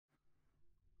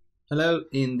Hello,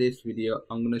 in this video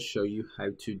I'm going to show you how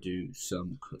to do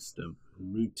some custom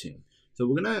routing. So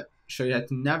we're going to show you how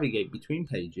to navigate between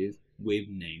pages with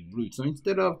named routes. So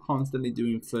instead of constantly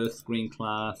doing first screen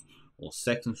class or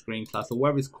second screen class or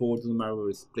whatever it's called, doesn't matter whether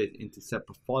it's split into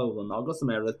separate files or not, I've got some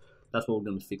errors. That's what we're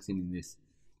going to fix in this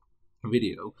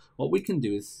video. What we can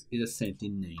do is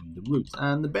essentially name the routes,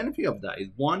 and the benefit of that is,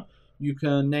 one, you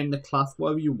can name the class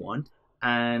whatever you want,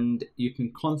 and you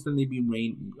can constantly be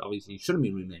obviously you shouldn't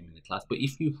be renaming the class, but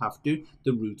if you have to,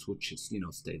 the routes will just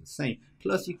stay the same.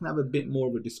 Plus you can have a bit more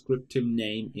of a descriptive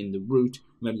name in the route.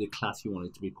 Maybe the class you want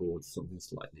it to be called something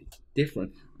slightly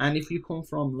different, and if you come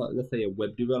from, let's say, a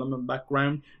web development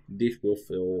background, this will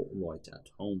feel right at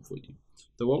home for you.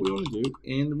 So what we want to do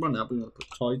in the run app, we're going to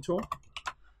put title.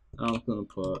 I'm going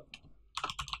to put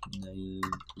name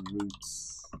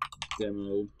routes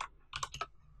demo,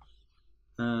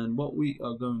 and what we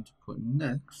are going to put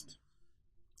next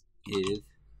is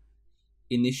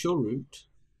initial route.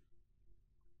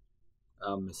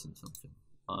 I'm missing something.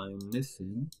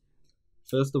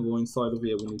 First of all, inside of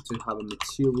here we need to have a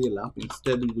material app.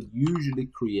 Instead we would usually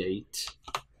create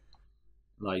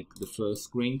like the first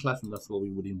screen class, and that's what we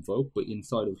would invoke, but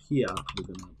inside of here we're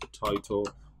going to have the title,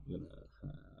 we're going to have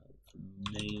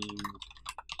name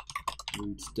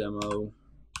routes demo,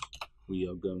 we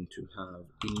are going to have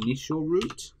initial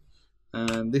route,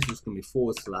 and this is going to be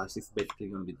 /. This is basically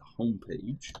going to be the home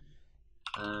page,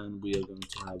 and we are going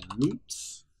to have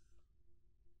routes,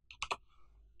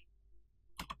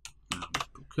 and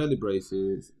put curly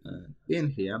braces, and in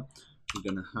here we're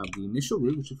going to have the initial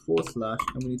route, which is /,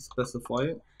 and we need to specify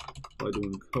it by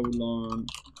doing colon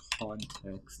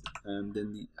context and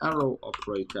then the arrow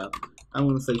operator. I'm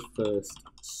going to say first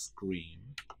screen,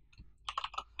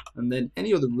 and then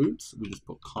any other routes we just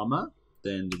put comma,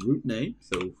 then the route name,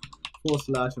 so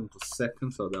 /, and put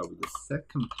second, so that will be the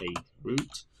second page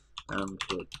route, and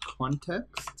put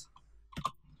context,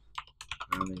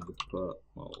 and then just put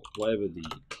whatever the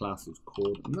class is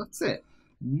called, and that's it.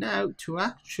 Now to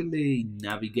actually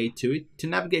navigate to it, to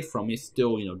navigate from it,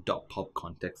 still .pub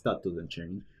context, that doesn't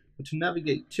change, but to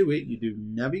navigate to it you do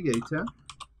navigator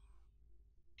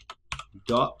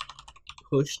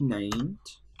 .push named,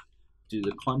 do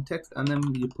the context, and then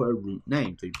you put a route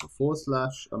name, so you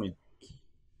put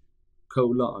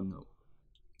colon, no,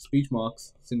 speech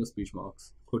marks, single speech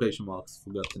marks, quotation marks,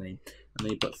 forgot the name, and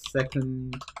then you put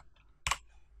second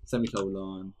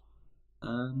semicolon,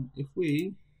 and if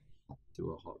we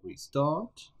do a hot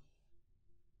restart,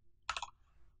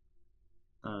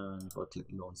 and if I click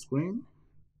launch screen,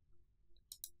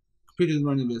 computer's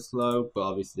running a bit slow, but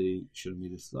obviously shouldn't be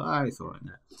this slow. It's alright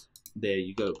now. There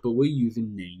you go. But we're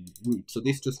using named route, so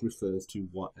this just refers to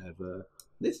whatever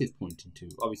this is pointing to.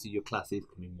 Obviously your classes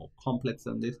can be more complex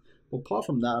than this, but apart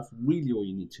from that, that's really all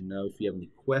you need to know. If you have any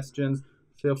questions,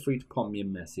 feel free to pop me a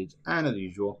message, and as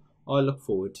usual, I look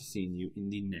forward to seeing you in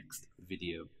the next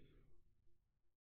video.